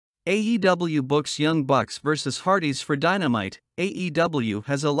AEW books Young Bucks vs Hardys for Dynamite. AEW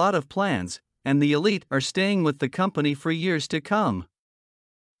has a lot of plans, and the Elite are staying with the company for years to come.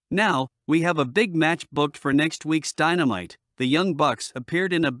 Now, we have a big match booked for next week's Dynamite. The Young Bucks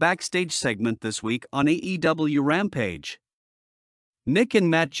appeared in a backstage segment this week on AEW Rampage. Nick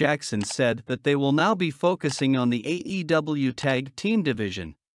and Matt Jackson said that they will now be focusing on the AEW Tag Team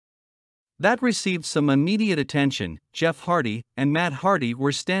division. That received some immediate attention. Jeff Hardy and Matt Hardy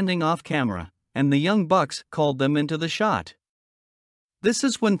were standing off camera, and the Young Bucks called them into the shot. This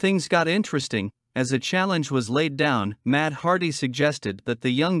is when things got interesting. As a challenge was laid down, Matt Hardy suggested that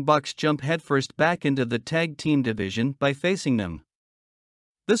the Young Bucks jump headfirst back into the tag team division by facing them.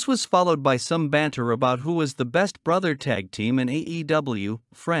 This was followed by some banter about who was the best brother tag team in AEW.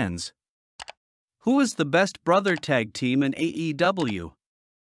 Friends, who is the best brother tag team in AEW?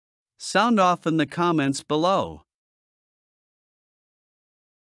 Sound off in the comments below.